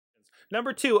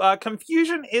Number 2,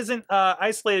 confusion isn't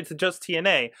isolated to just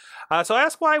TNA. So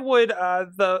ask, why would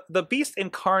the Beast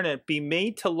Incarnate be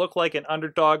made to look like an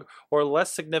underdog or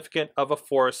less significant of a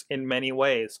force in many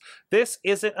ways? This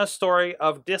isn't a story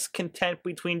of discontent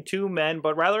between two men,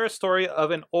 but rather a story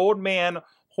of an old man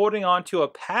holding on to a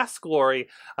past glory,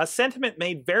 a sentiment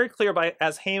made very clear by,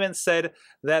 as Heyman said,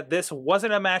 that this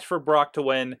wasn't a match for Brock to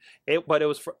win, but it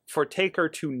was for Taker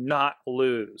to not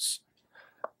lose.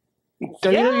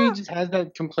 WWE just has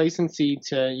that complacency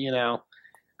to, you know,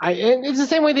 and it's the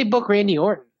same way they book Randy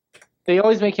Orton. They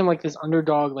always make him like this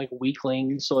underdog, like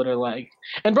weakling, sort of like.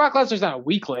 And Brock Lesnar's not a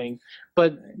weakling,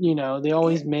 but you know, they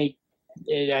always make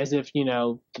it as if, you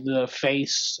know, the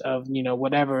face of, you know,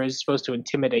 whatever is supposed to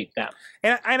intimidate them.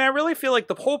 And I really feel like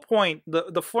the whole point,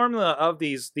 the formula of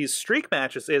these streak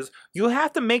matches is you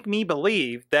have to make me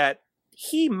believe that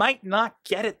he might not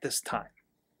get it this time.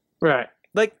 Right.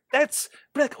 Like, that's,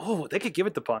 like, oh, they could give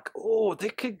it to Punk. Oh, they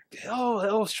could,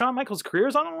 oh, Shawn Michaels'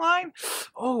 career's on the line?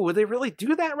 Oh, would they really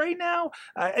do that right now?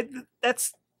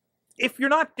 That's, if you're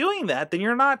not doing that, then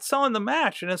you're not selling the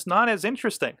match, and it's not as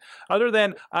interesting. Other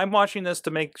than, I'm watching this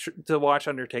to watch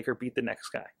Undertaker beat the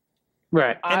next guy.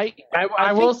 Right.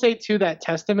 I will say, to that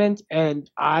testament, and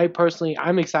I personally,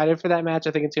 I'm excited for that match.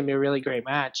 I think it's going to be a really great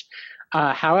match.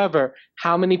 However,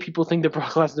 how many people think that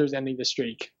Brock Lesnar's ending the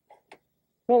streak?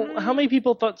 Well, how many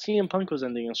people thought CM Punk was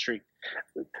ending a streak?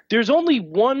 There's only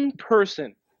one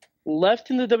person left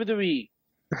in the WWE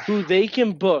who they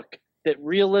can book that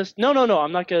No,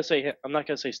 I'm not gonna say him. I'm not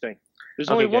gonna say Sting. There's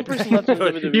only one person left in the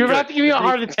WWE. You're about to give me a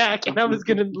heart attack, and I was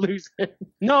gonna lose it.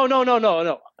 No.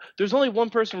 There's only one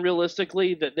person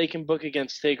realistically that they can book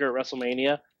against Taker at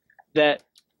WrestleMania that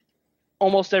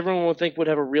almost everyone would think would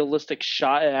have a realistic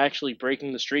shot at actually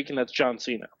breaking the streak, and that's John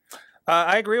Cena.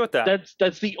 I agree with that.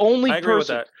 That's the only I agree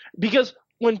person. with that. Because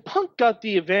when Punk got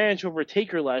the advantage over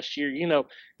Taker last year, you know,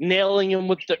 nailing him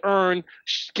with the urn,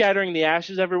 scattering the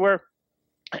ashes everywhere,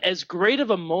 as great of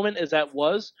a moment as that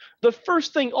was, the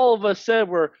first thing all of us said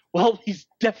were, well, he's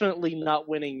definitely not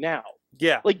winning now.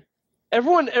 Yeah. Like,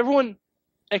 everyone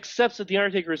accepts that The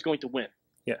Undertaker is going to win.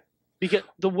 Yeah. Because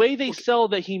the way they sell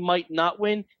that he might not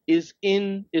win is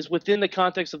within the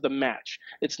context of the match.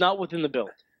 It's not within the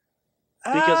build.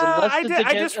 Because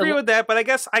I disagree with that, but I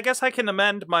guess I can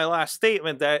amend my last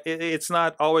statement that it's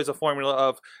not always a formula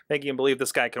of making him believe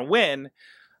this guy can win,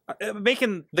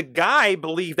 making the guy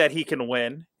believe that he can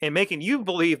win, and making you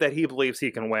believe that he believes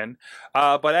he can win.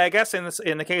 But I guess in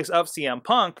the case of CM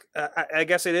Punk, I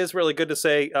guess it is really good to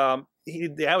say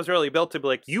that was really built to be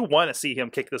like, you want to see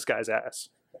him kick this guy's ass,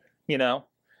 you know?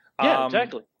 Yeah,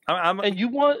 exactly.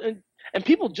 And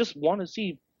people just want to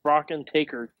see Brock and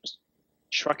Taker just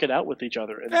truck it out with each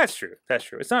other. That's true.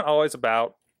 It's not always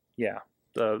about,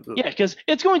 because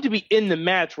it's going to be in the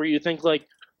match where you think like,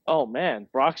 oh man,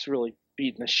 Brock's really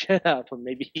beating the shit out of him.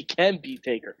 Maybe he can beat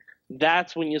Taker.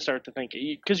 That's when you start to think,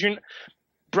 because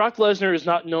Brock Lesnar is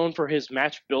not known for his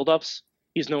match build-ups.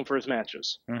 He's known for his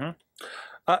matches.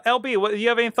 Mm-hmm. LB, do you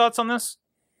have any thoughts on this?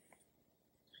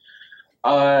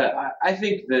 I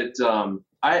think that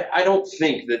I don't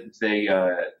think that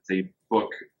they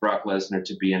book Brock Lesnar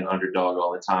to be an underdog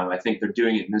all the time. I think they're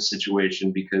doing it in this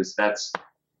situation because that's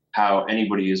how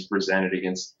anybody is presented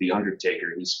against The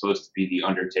Undertaker. He's supposed to be The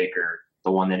Undertaker,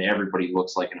 the one that everybody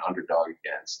looks like an underdog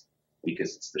against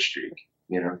because it's the streak,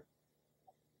 you know?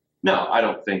 No, I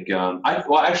don't think no.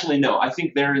 I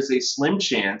think there is a slim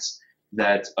chance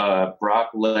that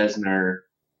Brock Lesnar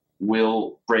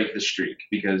will break the streak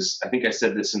because I think I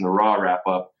said this in the Raw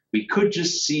wrap-up. We could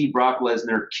just see Brock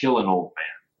Lesnar kill an old man.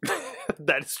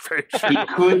 That is very true. He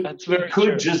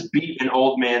could just beat an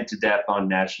old man to death on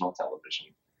national television.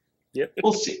 Yep.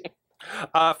 We'll see.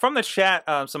 From the chat,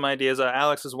 some ideas.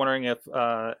 Alex is wondering if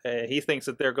he thinks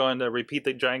that they're going to repeat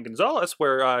the Giant Gonzalez,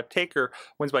 where Taker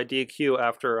wins by DQ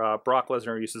after Brock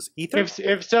Lesnar uses ether. If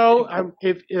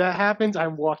that happens,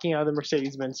 I'm walking out of the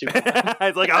Mercedes-Benz Superdome.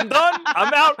 It's like, I'm done.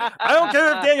 I'm out. I don't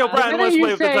care if Daniel Bryan wants to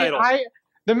play with the title.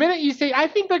 The minute you say, I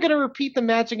think they're going to repeat the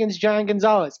match against Giant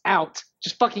Gonzalez, out.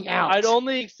 Just fucking out. I'd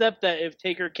only accept that if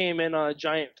Taker came in on a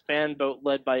giant fan boat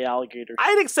led by alligators.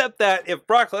 I'd accept that if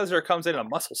Brock Lesnar comes in a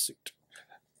muscle suit.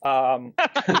 Also,